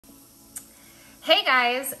Hey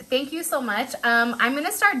guys, thank you so much. I'm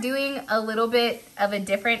gonna start doing a little bit of a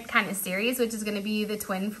different kind of series, which is gonna be the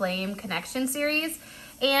Twin Flame Connection series.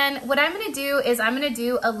 And what I'm gonna do is I'm gonna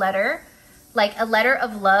do a letter, like a letter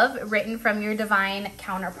of love written from your divine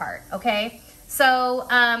counterpart, okay? So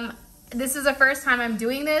this is the first time I'm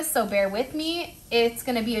doing this, so bear with me. It's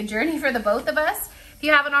gonna be a journey for the both of us. If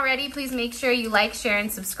you haven't already, please make sure you like, share,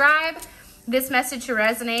 and subscribe. This message should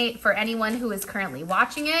resonate for anyone who is currently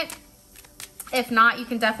watching it. If not, you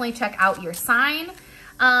can definitely check out your sign.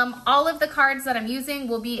 All of the cards that I'm using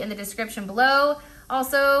will be in the description below.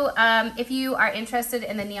 Also, if you are interested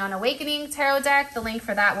in the Neon Awakening Tarot deck, the link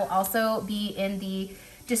for that will also be in the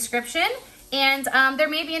description. And there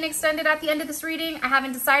may be an extended at the end of this reading. I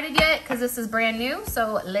haven't decided yet because this is brand new,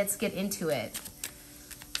 so let's get into it.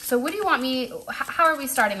 So what do you want me, how are we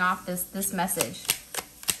starting off this message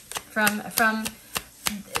from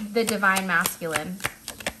the Divine Masculine?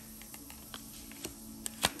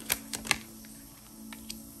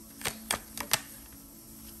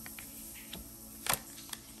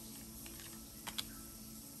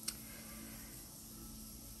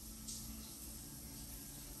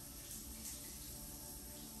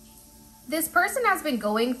 This person has been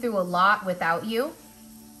going through a lot without you.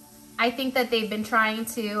 I think that they've been trying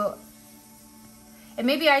to, and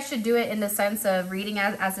maybe I should do it in the sense of reading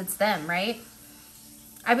as it's them, right?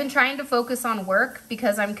 I've been trying to focus on work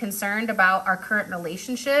because I'm concerned about our current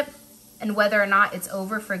relationship and whether or not it's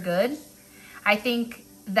over for good. I think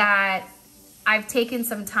that I've taken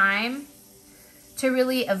some time to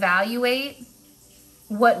really evaluate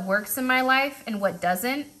what works in my life and what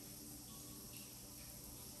doesn't.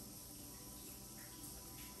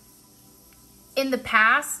 In the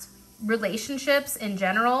past, relationships in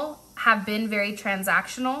general have been very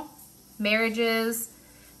transactional, marriages,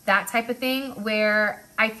 that type of thing, where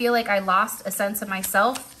I feel like I lost a sense of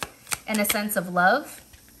myself and a sense of love.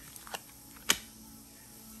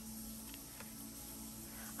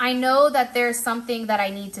 I know that there's something that I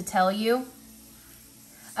need to tell you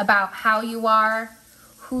about how you are,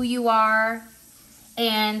 who you are,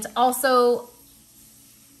 and also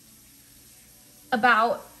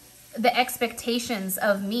about the expectations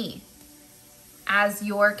of me as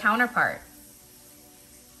your counterpart.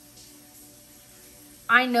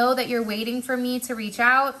 I know that you're waiting for me to reach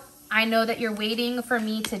out. I know that you're waiting for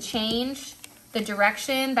me to change the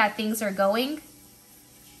direction that things are going.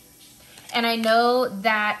 And I know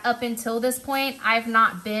that up until this point, I've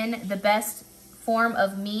not been the best form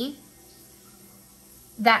of me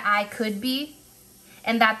that I could be.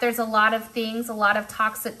 And that there's a lot of things, a lot of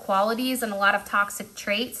toxic qualities and a lot of toxic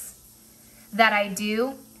traits that I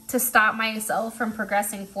do to stop myself from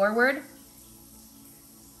progressing forward.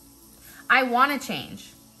 I want to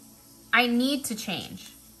change. I need to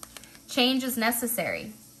change. Change is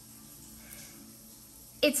necessary.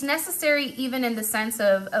 It's necessary even in the sense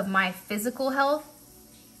of my physical health.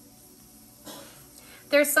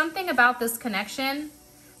 There's something about this connection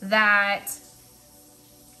that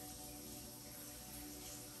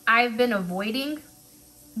I've been avoiding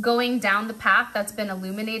going down the path that's been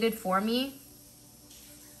illuminated for me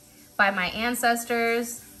by my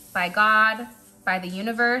ancestors, by God, by the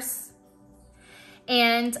universe.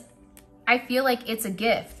 And I feel like it's a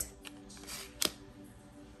gift.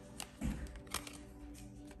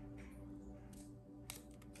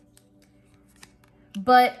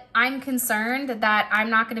 But I'm concerned that I'm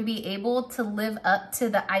not going to be able to live up to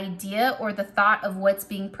the idea or the thought of what's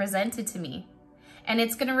being presented to me. And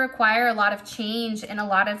it's going to require a lot of change and a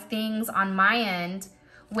lot of things on my end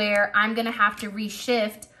where I'm going to have to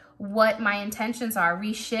reshift what my intentions are,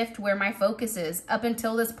 reshift where my focus is. Up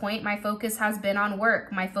until this point, my focus has been on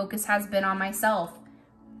work. My focus has been on myself.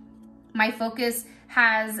 My focus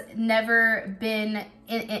has never been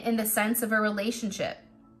in the sense of a relationship.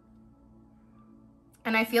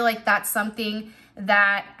 And I feel like that's something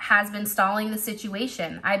that has been stalling the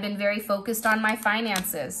situation. I've been very focused on my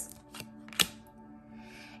finances.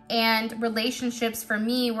 And relationships for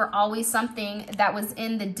me were always something that was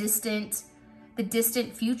in the distant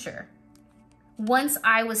future. Once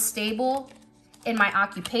I was stable in my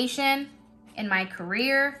occupation, in my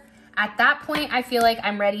career, at that point, I feel like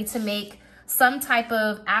I'm ready to make some type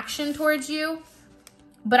of action towards you.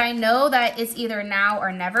 But I know that it's either now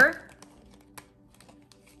or never.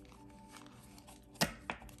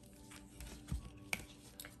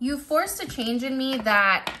 You forced a change in me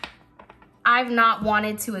that I've not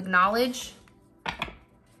wanted to acknowledge.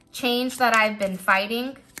 Change that I've been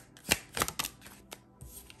fighting.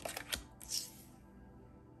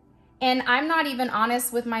 And I'm not even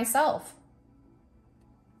honest with myself.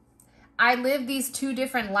 I live these two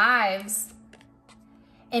different lives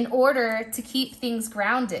in order to keep things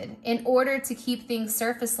grounded, in order to keep things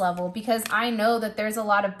surface level, because I know that there's a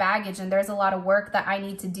lot of baggage and there's a lot of work that I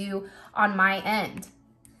need to do on my end,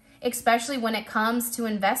 especially when it comes to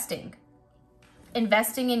investing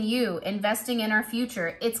in you, investing in our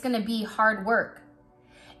future. It's going to be hard work,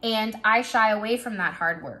 and I shy away from that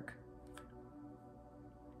hard work.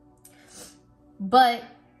 But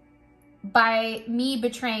by me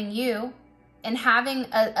betraying you and having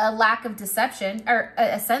a lack of deception, or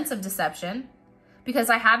a sense of deception, because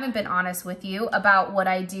I haven't been honest with you about what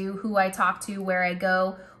I do, who I talk to, where I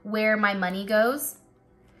go, where my money goes,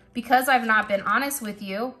 because I've not been honest with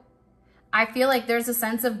you, I feel like there's a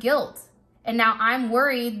sense of guilt. And now I'm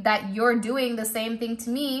worried that you're doing the same thing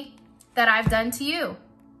to me that I've done to you.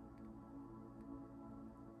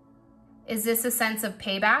 Is this a sense of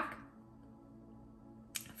payback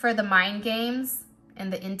for the mind games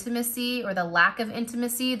and the intimacy, or the lack of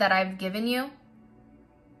intimacy that I've given you?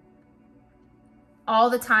 All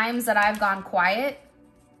the times that I've gone quiet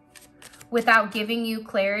without giving you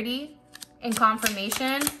clarity and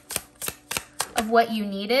confirmation of what you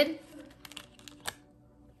needed.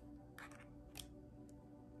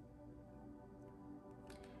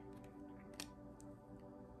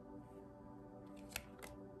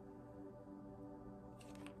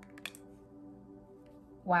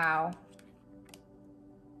 Wow.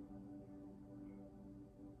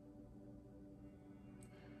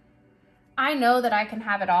 I know that I can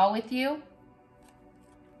have it all with you.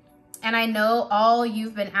 And I know all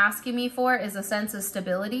you've been asking me for is a sense of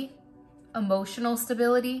stability, emotional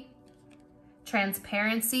stability,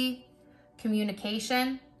 transparency,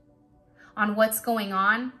 communication on what's going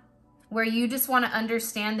on, where you just want to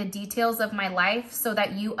understand the details of my life so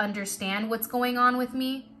that you understand what's going on with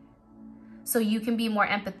me, so you can be more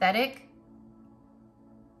empathetic.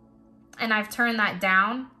 And I've turned that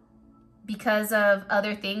down because of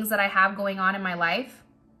other things that I have going on in my life.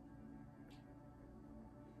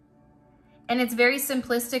 And it's very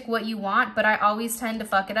simplistic what you want, but I always tend to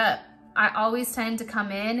fuck it up. I always tend to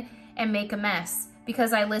come in and make a mess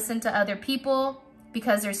because I listen to other people,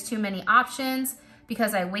 because there's too many options,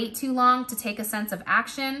 because I wait too long to take a sense of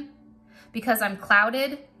action, because I'm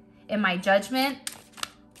clouded in my judgment.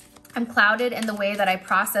 I'm clouded in the way that I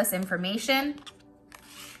process information.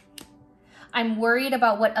 I'm worried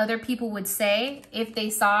about what other people would say if they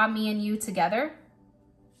saw me and you together.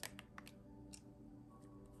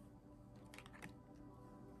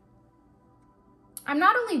 I'm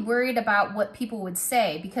not only worried about what people would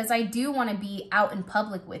say, because I do want to be out in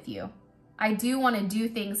public with you. I do want to do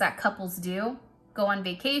things that couples do. Go on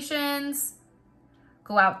vacations,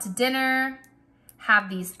 go out to dinner, have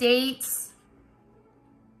these dates.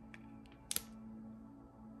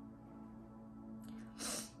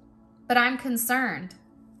 But I'm concerned.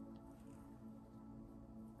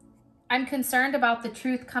 I'm concerned about the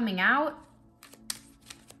truth coming out,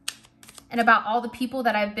 and about all the people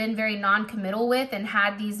that I've been very non-committal with and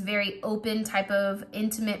had these very open type of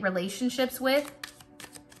intimate relationships with,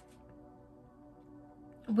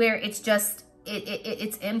 where it's just,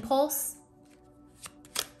 it's impulse.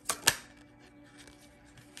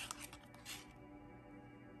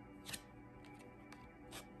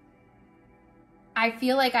 I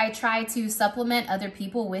feel like I try to supplement other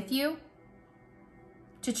people with you,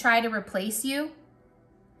 to try to replace you,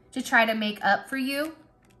 to try to make up for you,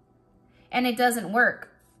 and it doesn't work.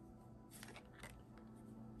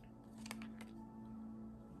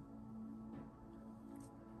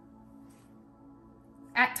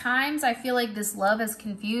 At times, I feel like this love has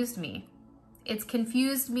confused me. It's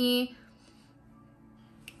confused me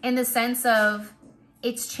in the sense of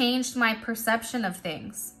it's changed my perception of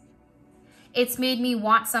things. It's made me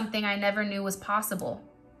want something I never knew was possible.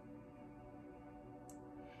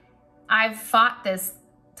 I've fought this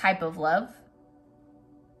type of love.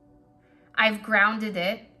 I've grounded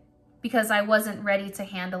it because I wasn't ready to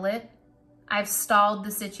handle it. I've stalled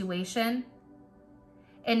the situation.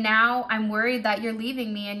 And now I'm worried that you're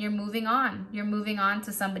leaving me and you're moving on. You're moving on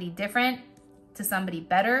to somebody different, to somebody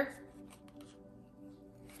better.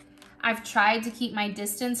 I've tried to keep my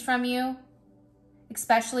distance from you,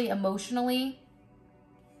 especially emotionally.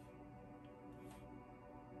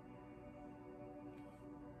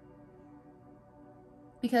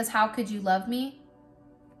 Because how could you love me?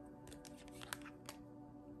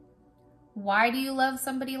 Why do you love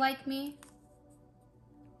somebody like me?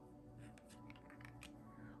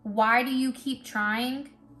 Why do you keep trying,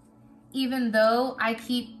 even though I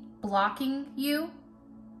keep blocking you?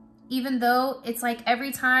 Even though it's like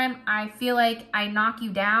every time I feel like I knock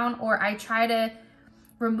you down or I try to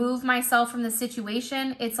remove myself from the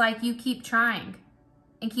situation, it's like you keep trying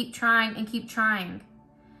and keep trying and keep trying.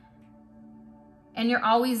 And you're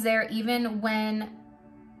always there even when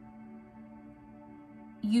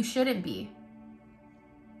you shouldn't be.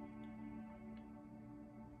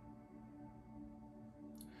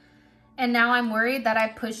 And now I'm worried that I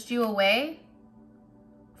pushed you away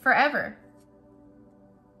forever.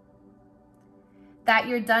 That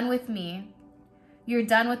you're done with me. You're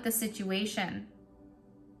done with the situation.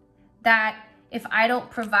 That if I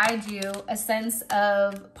don't provide you a sense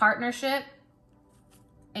of partnership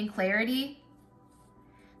and clarity,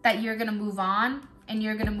 that you're going to move on and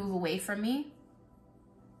you're going to move away from me.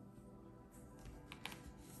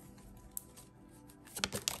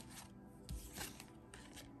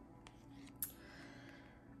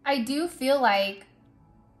 I do feel like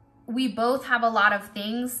we both have a lot of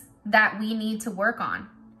things that we need to work on.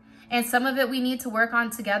 And some of it we need to work on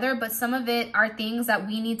together, but some of it are things that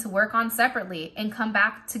we need to work on separately and come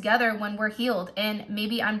back together when we're healed. And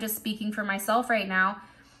maybe I'm just speaking for myself right now,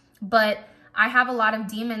 but I have a lot of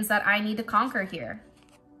demons that I need to conquer here.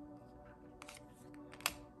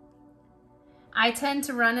 I tend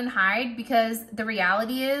to run and hide because the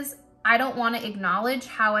reality is I don't want to acknowledge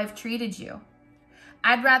how I've treated you.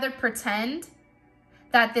 I'd rather pretend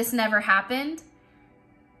that this never happened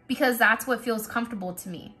because that's what feels comfortable to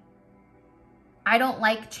me. I don't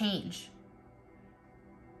like change.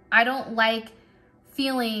 I don't like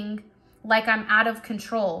feeling like I'm out of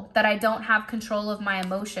control, that I don't have control of my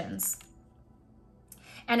emotions.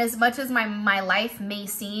 And as much as my life may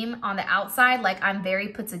seem on the outside like I'm very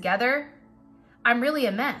put together, I'm really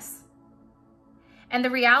a mess. And the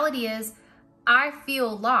reality is, I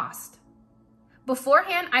feel lost.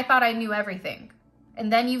 Beforehand, I thought I knew everything.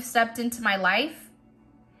 And then you've stepped into my life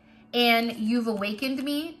and you've awakened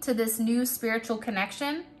me to this new spiritual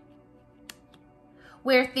connection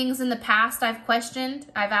where things in the past I've questioned.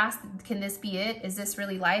 I've asked, can this be it? Is this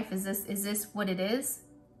really life? Is this what it is?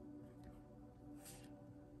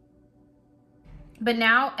 But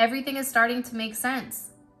now everything is starting to make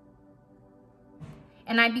sense.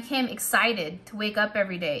 And I became excited to wake up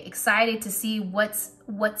every day, excited to see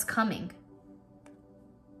what's coming.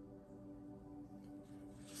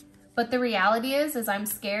 But the reality is I'm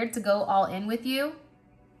scared to go all in with you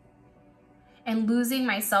and losing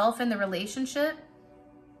myself in the relationship.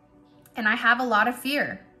 And I have a lot of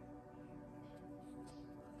fear.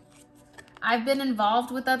 I've been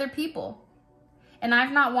involved with other people and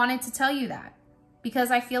I've not wanted to tell you that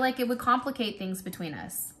because I feel like it would complicate things between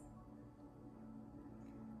us.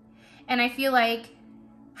 And I feel like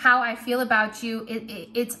how I feel about you,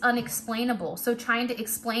 it's unexplainable. So trying to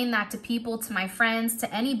explain that to people, to my friends,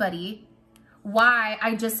 to anybody, why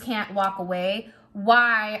I just can't walk away,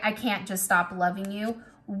 why I can't just stop loving you,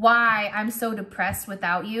 why I'm so depressed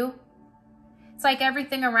without you. It's like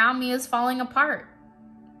everything around me is falling apart.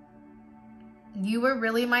 You were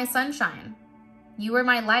really my sunshine. You were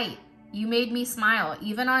my light. You made me smile.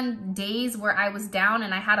 Even on days where I was down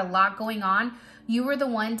and I had a lot going on, you were the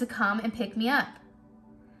one to come and pick me up.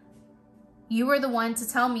 You were the one to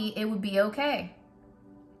tell me it would be okay.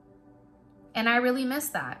 And I really miss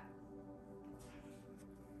that.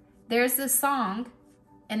 There's this song,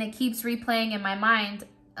 and it keeps replaying in my mind,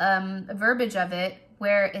 a verbiage of it,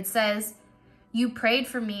 where it says, you prayed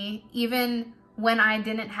for me even when I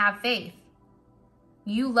didn't have faith.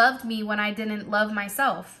 You loved me when I didn't love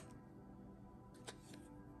myself.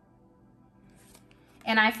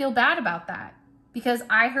 And I feel bad about that because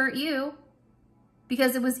I hurt you,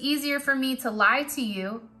 because it was easier for me to lie to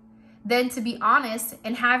you than to be honest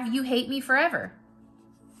and have you hate me forever.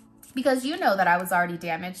 Because you know that I was already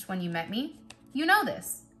damaged when you met me. You know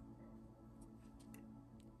this.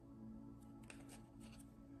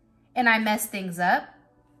 And I messed things up.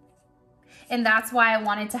 And that's why I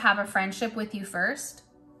wanted to have a friendship with you first.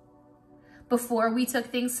 Before we took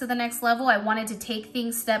things to the next level, I wanted to take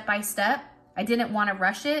things step by step. I didn't want to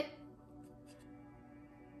rush it.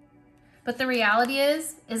 But the reality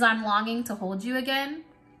is I'm longing to hold you again.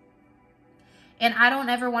 And I don't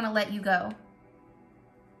ever want to let you go.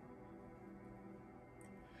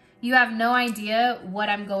 You have no idea what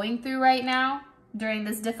I'm going through right now during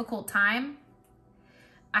this difficult time.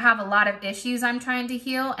 I have a lot of issues I'm trying to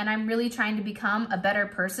heal, and I'm really trying to become a better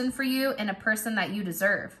person for you and a person that you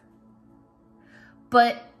deserve.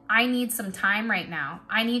 But I need some time right now.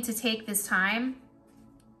 I need to take this time,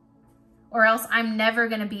 or else I'm never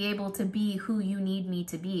going to be able to be who you need me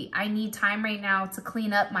to be. I need time right now to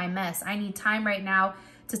clean up my mess. I need time right now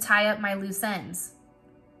to tie up my loose ends.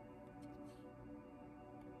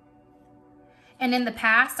 And in the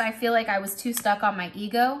past, I feel like I was too stuck on my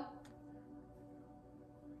ego,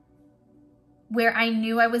 where I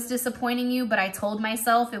knew I was disappointing you, but I told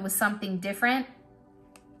myself it was something different.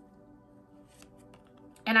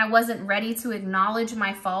 and I wasn't ready to acknowledge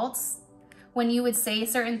my faults, when you would say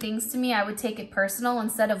certain things to me, I would take it personal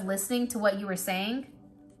instead of listening to what you were saying.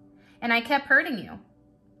 And I kept hurting you.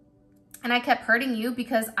 And I kept hurting you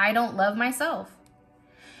because I don't love myself.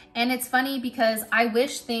 And it's funny because I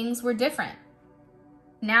wish things were different.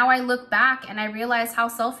 Now I look back and I realize how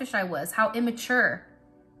selfish I was, how immature.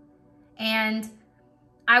 And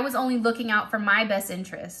I was only looking out for my best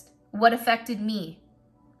interest, what affected me.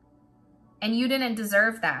 And you didn't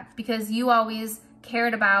deserve that because you always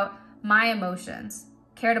cared about my emotions,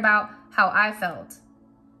 cared about how I felt.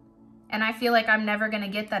 And I feel like I'm never going to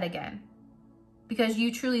get that again because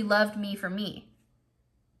you truly loved me for me.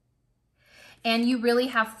 And you really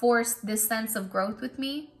have forced this sense of growth with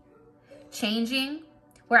me, changing,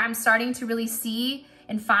 where I'm starting to really see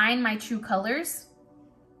and find my true colors.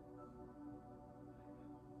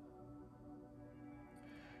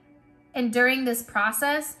 And during this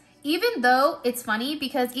process, even though it's funny,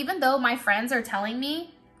 because even though my friends are telling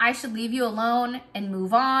me I should leave you alone and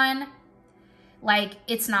move on, like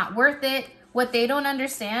it's not worth it, what they don't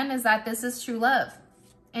understand is that this is true love.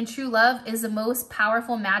 And true love is the most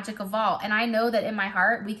powerful magic of all. And I know that in my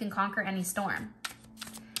heart, we can conquer any storm.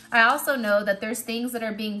 I also know that there's things that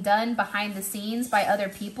are being done behind the scenes by other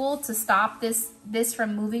people to stop this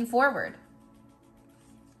from moving forward.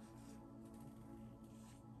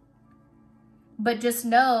 But just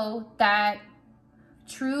know that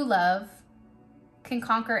true love can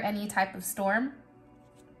conquer any type of storm.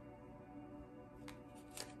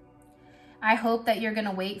 I hope that you're going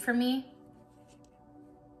to wait for me,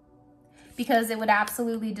 because it would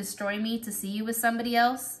absolutely destroy me to see you with somebody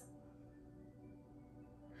else.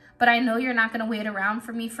 But I know you're not going to wait around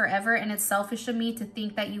for me forever, and it's selfish of me to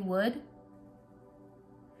think that you would.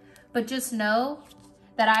 But just know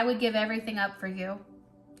that I would give everything up for you.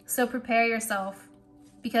 So prepare yourself,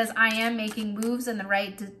 because I am making moves in the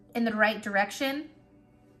right direction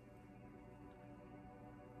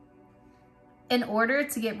in order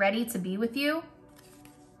to get ready to be with you.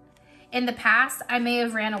 In the past, I may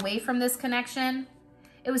have ran away from this connection.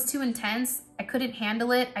 It was too intense. I couldn't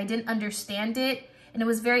handle it. I didn't understand it. And it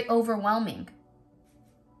was very overwhelming.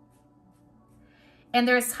 And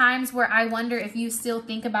there's times where I wonder if you still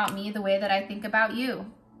think about me the way that I think about you.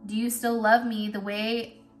 Do you still love me the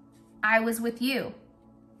way I was with you?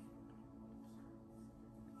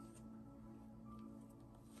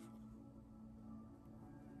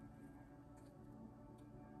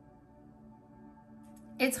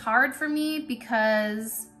 It's hard for me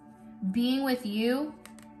because being with you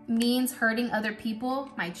means hurting other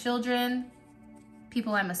people, my children,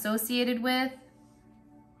 people I'm associated with.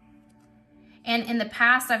 And in the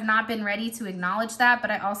past, I've not been ready to acknowledge that,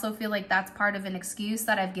 but I also feel like that's part of an excuse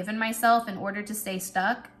that I've given myself in order to stay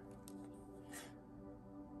stuck.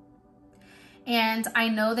 And I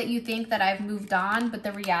know that you think that I've moved on, but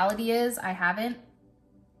the reality is I haven't.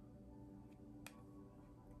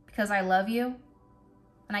 Because I love you.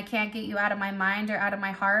 And I can't get you out of my mind or out of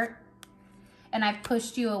my heart. And I've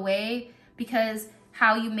pushed you away because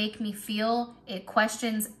how you make me feel, it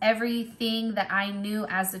questions everything that I knew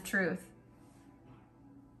as the truth.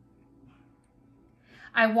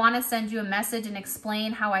 I want to send you a message and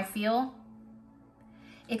explain how I feel.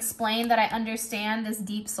 Explain that I understand this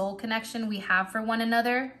deep soul connection we have for one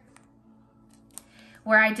another.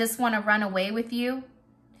 Where I just want to run away with you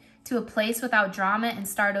to a place without drama and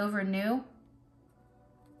start over new.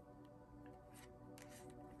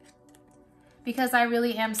 Because I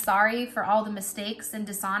really am sorry for all the mistakes and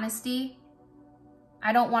dishonesty.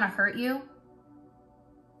 I don't want to hurt you.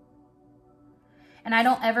 And I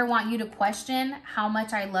don't ever want you to question how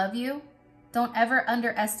much I love you. Don't ever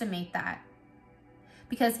underestimate that.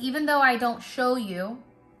 Because even though I don't show you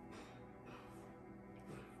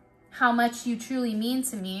how much you truly mean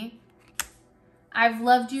to me, I've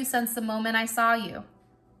loved you since the moment I saw you.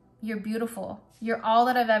 You're beautiful. You're all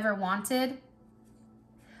that I've ever wanted.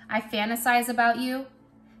 I fantasize about you.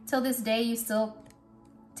 Till this day, you still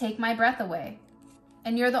take my breath away.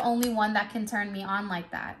 And you're the only one that can turn me on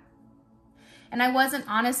like that. And I wasn't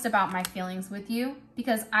honest about my feelings with you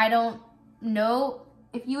because I don't know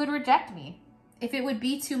if you would reject me, if it would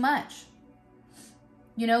be too much.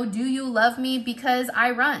 You know, do you love me because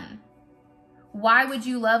I run? Why would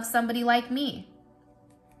you love somebody like me?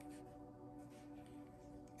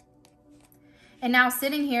 And now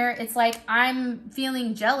sitting here, it's like I'm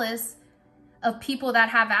feeling jealous of people that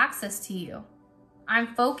have access to you.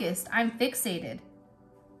 I'm focused. I'm fixated.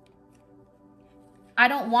 I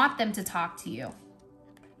don't want them to talk to you.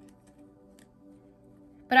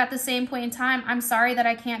 But at the same point in time, I'm sorry that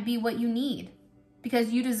I can't be what you need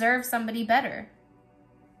because you deserve somebody better.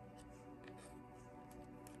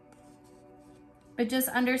 but just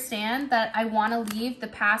understand that I want to leave the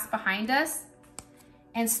past behind us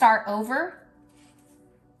and start over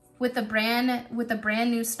with a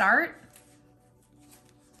brand new start,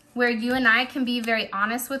 where you and I can be very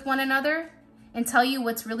honest with one another and tell you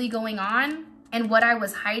what's really going on and what I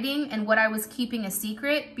was hiding and what I was keeping a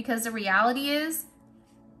secret, because the reality is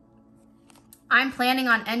I'm planning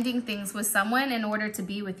on ending things with someone in order to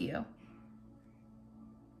be with you.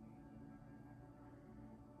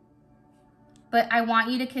 But I want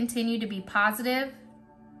you to continue to be positive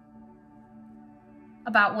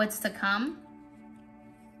about what's to come,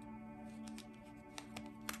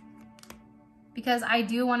 because I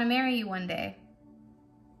do want to marry you one day.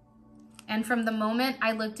 And from the moment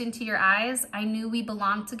I looked into your eyes, I knew we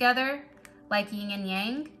belonged together like yin and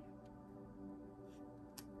yang.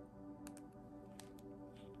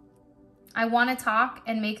 I want to talk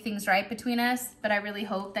and make things right between us, but I really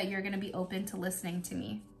hope that you're going to be open to listening to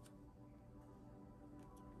me.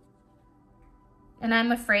 And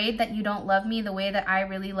I'm afraid that you don't love me the way that I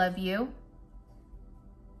really love you.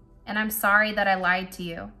 And I'm sorry that I lied to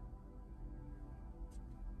you.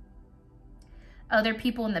 Other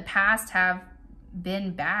people in the past have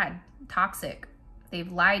been bad, toxic.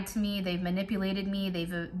 They've lied to me, they've manipulated me,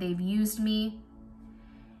 they've used me.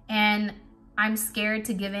 And I'm scared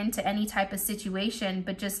to give in to any type of situation,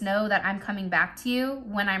 but just know that I'm coming back to you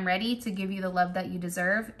when I'm ready to give you the love that you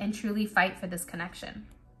deserve and truly fight for this connection.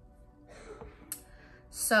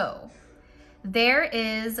 So there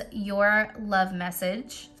is your love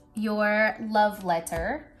message, your love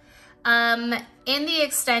letter. In the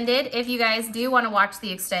extended, if you guys do want to watch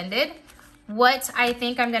the extended, what I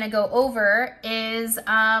think I'm going to go over is,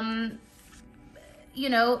 you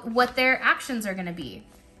know, what their actions are going to be.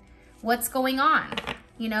 What's going on?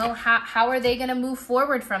 You know, how are they going to move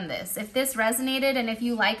forward from this? If this resonated and if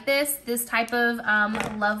you like this type of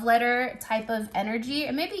love letter type of energy,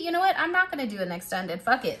 and maybe, you know what, I'm not going to do an extended.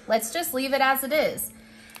 Fuck it. Let's just leave it as it is.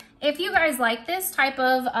 If you guys like this type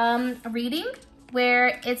of reading,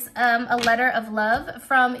 where it's a letter of love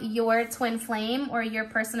from your twin flame or your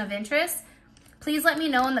person of interest, please let me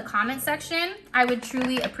know in the comment section. I would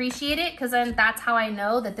truly appreciate it, because then that's how I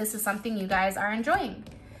know that this is something you guys are enjoying.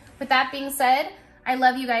 With that being said, I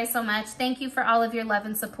love you guys so much. Thank you for all of your love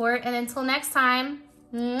and support. And until next time,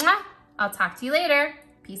 mwah, I'll talk to you later.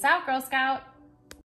 Peace out, Girl Scout.